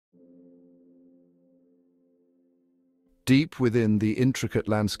Deep within the intricate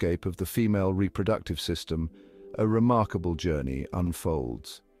landscape of the female reproductive system, a remarkable journey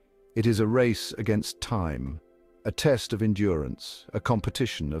unfolds. It is a race against time, a test of endurance, a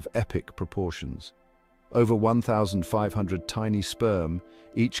competition of epic proportions. Over 1,500 tiny sperm,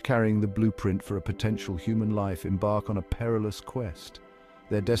 each carrying the blueprint for a potential human life, embark on a perilous quest.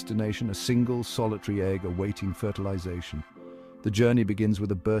 Their destination, a single solitary egg awaiting fertilization. The journey begins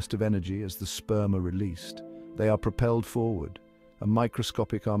with a burst of energy as the sperm are released. They are propelled forward, a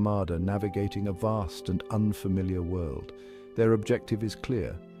microscopic armada navigating a vast and unfamiliar world. Their objective is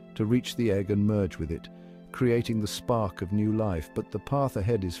clear: to reach the egg and merge with it, creating the spark of new life. But the path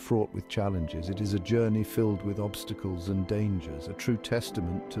ahead is fraught with challenges. It is a journey filled with obstacles and dangers, a true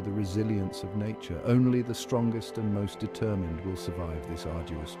testament to the resilience of nature. Only the strongest and most determined will survive this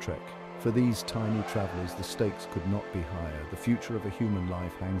arduous trek. For these tiny travelers, the stakes could not be higher. The future of a human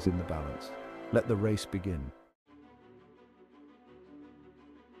life hangs in the balance. Let the race begin.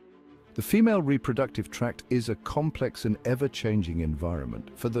 The female reproductive tract is a complex and ever-changing environment.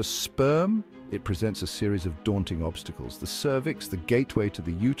 For the sperm, it presents a series of daunting obstacles. The cervix, the gateway to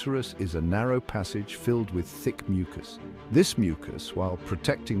the uterus, is a narrow passage filled with thick mucus. This mucus, while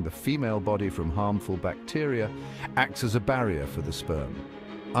protecting the female body from harmful bacteria, acts as a barrier for the sperm.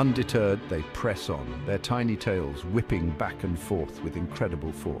 Undeterred, they press on, their tiny tails whipping back and forth with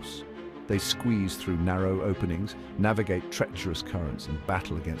incredible force. They squeeze through narrow openings, navigate treacherous currents, and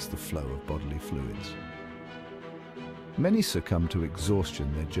battle against the flow of bodily fluids. Many succumb to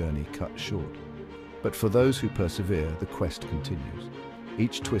exhaustion, their journey cut short. But for those who persevere, the quest continues.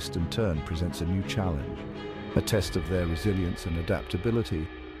 Each twist and turn presents a new challenge, a test of their resilience and adaptability.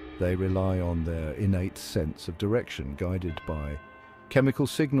 They rely on their innate sense of direction, guided by chemical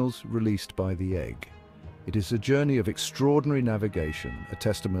signals released by the egg. It is a journey of extraordinary navigation, a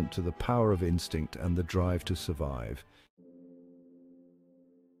testament to the power of instinct and the drive to survive.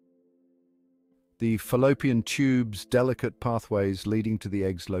 The fallopian tube's delicate pathways leading to the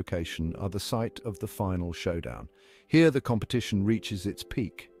egg's location are the site of the final showdown. Here the competition reaches its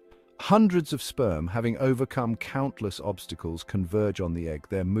peak. Hundreds of sperm, having overcome countless obstacles, converge on the egg,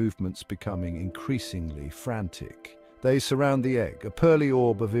 their movements becoming increasingly frantic. They surround the egg, a pearly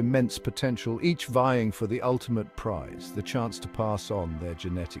orb of immense potential, each vying for the ultimate prize, the chance to pass on their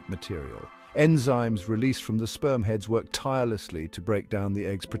genetic material. Enzymes released from the sperm heads work tirelessly to break down the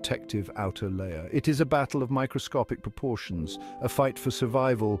egg's protective outer layer. It is a battle of microscopic proportions, a fight for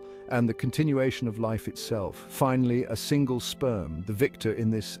survival and the continuation of life itself. Finally, a single sperm, the victor in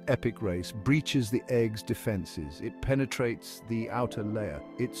this epic race, breaches the egg's defenses. It penetrates the outer layer,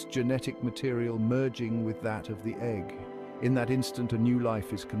 its genetic material merging with that of the egg. In that instant, a new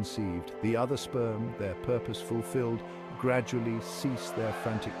life is conceived. The other sperm, their purpose fulfilled, gradually cease their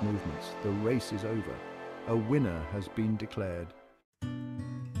frantic movements. The race is over. A winner has been declared.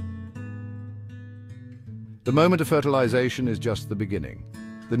 The moment of fertilization is just the beginning.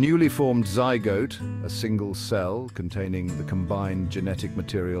 The newly formed zygote, a single cell containing the combined genetic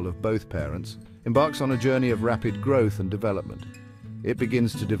material of both parents, embarks on a journey of rapid growth and development. It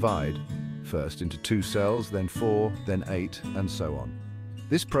begins to divide, first into 2 cells, then 4, then 8, and so on.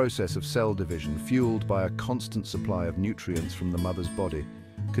 This process of cell division, fueled by a constant supply of nutrients from the mother's body,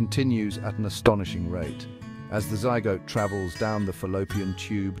 continues at an astonishing rate. As the zygote travels down the fallopian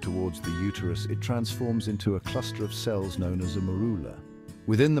tube towards the uterus, it transforms into a cluster of cells known as a morula.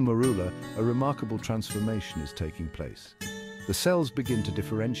 Within the morula, a remarkable transformation is taking place. The cells begin to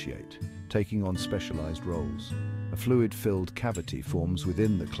differentiate, taking on specialized roles. A fluid-filled cavity forms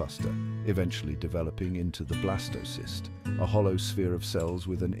within the cluster, eventually developing into the blastocyst, a hollow sphere of cells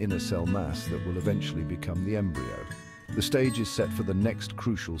with an inner cell mass that will eventually become the embryo. The stage is set for the next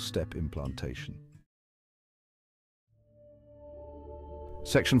crucial step: implantation.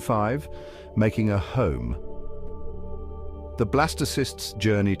 Section 5. Making a home. The blastocyst's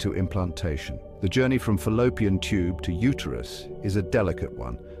journey to implantation. The journey from fallopian tube to uterus is a delicate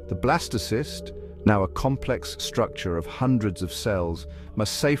one. The blastocyst, now a complex structure of hundreds of cells,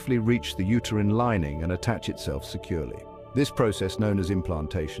 must safely reach the uterine lining and attach itself securely. This process, known as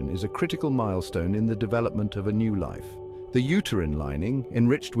implantation, is a critical milestone in the development of a new life. The uterine lining,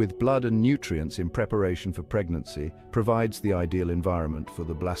 enriched with blood and nutrients in preparation for pregnancy, provides the ideal environment for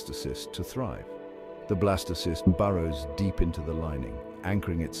the blastocyst to thrive. The blastocyst burrows deep into the lining,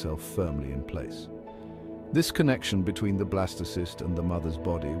 anchoring itself firmly in place. This connection between the blastocyst and the mother's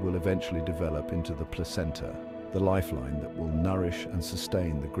body will eventually develop into the placenta, the lifeline that will nourish and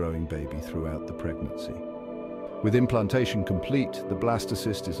sustain the growing baby throughout the pregnancy. With implantation complete, the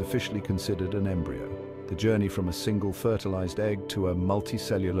blastocyst is officially considered an embryo. The journey from a single fertilized egg to a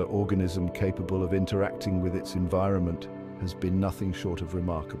multicellular organism capable of interacting with its environment has been nothing short of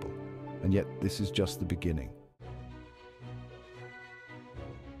remarkable. And yet, this is just the beginning.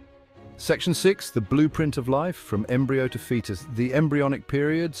 Section 6, the blueprint of life, from embryo to fetus. The embryonic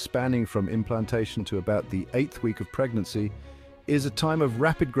period, spanning from implantation to about the 8th week of pregnancy, is a time of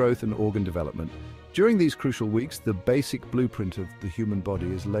rapid growth and organ development. During these crucial weeks, the basic blueprint of the human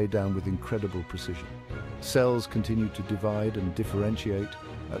body is laid down with incredible precision. Cells continue to divide and differentiate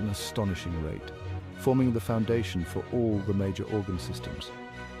at an astonishing rate, forming the foundation for all the major organ systems.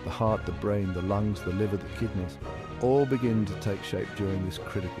 The heart, the brain, the lungs, the liver, the kidneys, all begin to take shape during this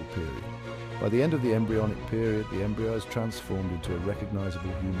critical period. By the end of the embryonic period, the embryo is transformed into a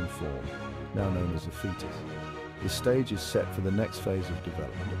recognizable human form, now known as a fetus. The stage is set for the next phase of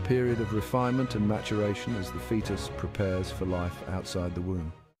development, a period of refinement and maturation as the fetus prepares for life outside the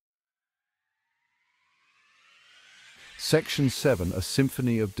womb. Section 7, a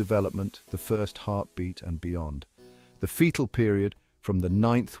symphony of development, the first heartbeat and beyond. The fetal period, from the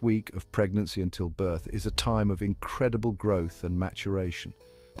 9th week of pregnancy until birth, is a time of incredible growth and maturation.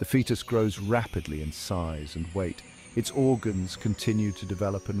 The fetus grows rapidly in size and weight. Its organs continue to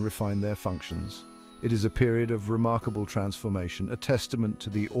develop and refine their functions. It is a period of remarkable transformation, a testament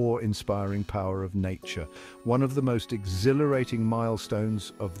to the awe-inspiring power of nature. One of the most exhilarating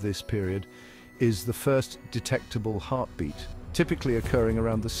milestones of this period is the first detectable heartbeat, typically occurring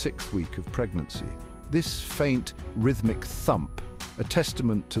around the 6th week of pregnancy. This faint, rhythmic thump, a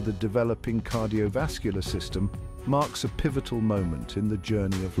testament to the developing cardiovascular system, marks a pivotal moment in the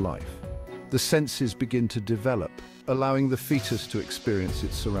journey of life. The senses begin to develop, allowing the fetus to experience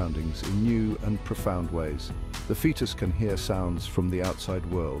its surroundings in new and profound ways. The fetus can hear sounds from the outside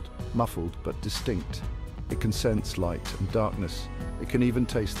world, muffled but distinct. It can sense light and darkness. It can even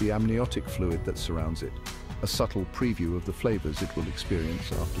taste the amniotic fluid that surrounds it, a subtle preview of the flavors it will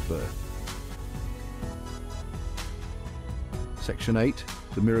experience after birth. Section 8,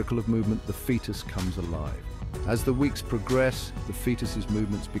 the miracle of movement, the fetus comes alive. As the weeks progress, the fetus's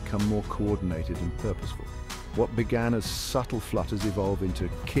movements become more coordinated and purposeful. What began as subtle flutters evolve into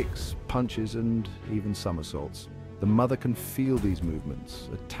kicks, punches, and even somersaults. The mother can feel these movements,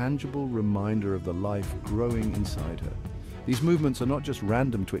 a tangible reminder of the life growing inside her. These movements are not just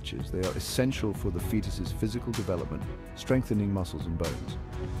random twitches, they are essential for the fetus's physical development, strengthening muscles and bones.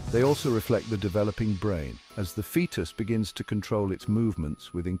 They also reflect the developing brain, as the fetus begins to control its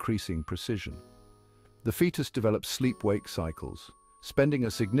movements with increasing precision. The fetus develops sleep-wake cycles, spending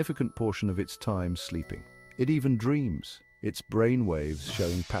a significant portion of its time sleeping. It even dreams, its brain waves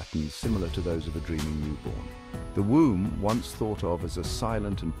showing patterns similar to those of a dreaming newborn. The womb, once thought of as a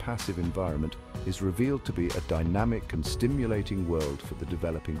silent and passive environment, is revealed to be a dynamic and stimulating world for the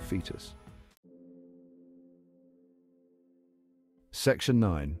developing fetus. Section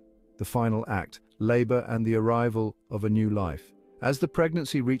 9, the final act, labor and the arrival of a new life. As the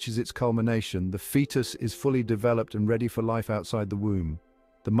pregnancy reaches its culmination, the fetus is fully developed and ready for life outside the womb.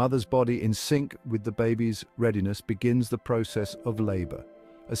 The mother's body, in sync with the baby's readiness, begins the process of labor,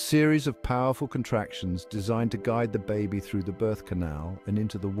 a series of powerful contractions designed to guide the baby through the birth canal and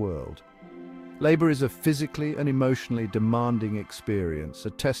into the world. Labor is a physically and emotionally demanding experience,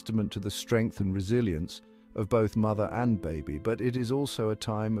 a testament to the strength and resilience of both mother and baby, but it is also a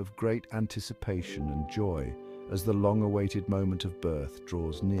time of great anticipation and joy as the long-awaited moment of birth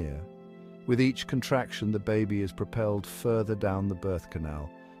draws near. With each contraction, the baby is propelled further down the birth canal,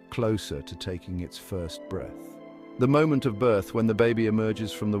 closer to taking its first breath. The moment of birth, when the baby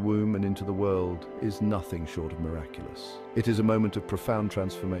emerges from the womb and into the world, is nothing short of miraculous. It is a moment of profound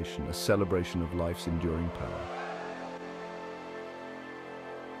transformation, a celebration of life's enduring power.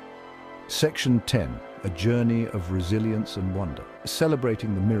 Section 10, a journey of resilience and wonder,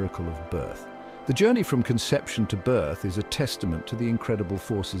 celebrating the miracle of birth. The journey from conception to birth is a testament to the incredible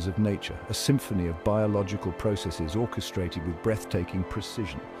forces of nature, a symphony of biological processes orchestrated with breathtaking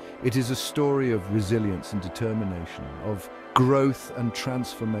precision. It is a story of resilience and determination, of growth and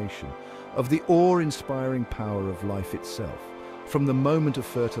transformation, of the awe-inspiring power of life itself. From the moment of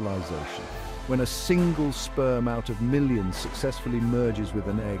fertilization, when a single sperm out of millions successfully merges with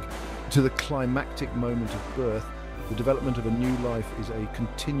an egg, to the climactic moment of birth, the development of a new life is a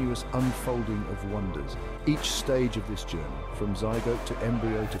continuous unfolding of wonders. Each stage of this journey, from zygote to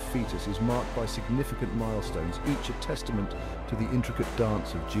embryo to fetus, is marked by significant milestones, each a testament to the intricate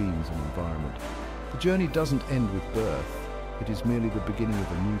dance of genes and environment. The journey doesn't end with birth. It is merely the beginning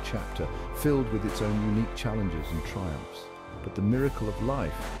of a new chapter, filled with its own unique challenges and triumphs. But the miracle of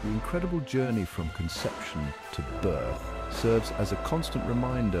life, the incredible journey from conception to birth, serves as a constant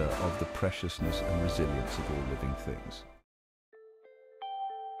reminder of the preciousness and resilience of all living things.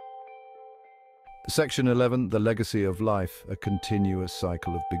 Section 11, The Legacy of Life, a continuous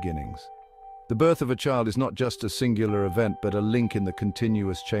cycle of beginnings. The birth of a child is not just a singular event, but a link in the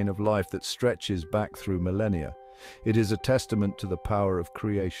continuous chain of life that stretches back through millennia. It is a testament to the power of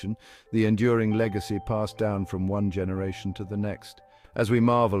creation, the enduring legacy passed down from one generation to the next. As we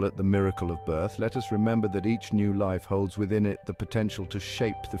marvel at the miracle of birth, let us remember that each new life holds within it the potential to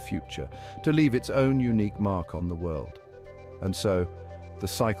shape the future, to leave its own unique mark on the world. And so, the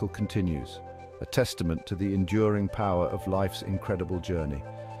cycle continues, a testament to the enduring power of life's incredible journey.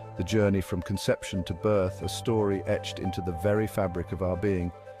 The journey from conception to birth, a story etched into the very fabric of our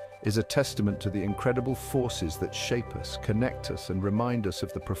being, is a testament to the incredible forces that shape us, connect us, and remind us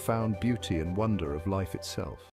of the profound beauty and wonder of life itself.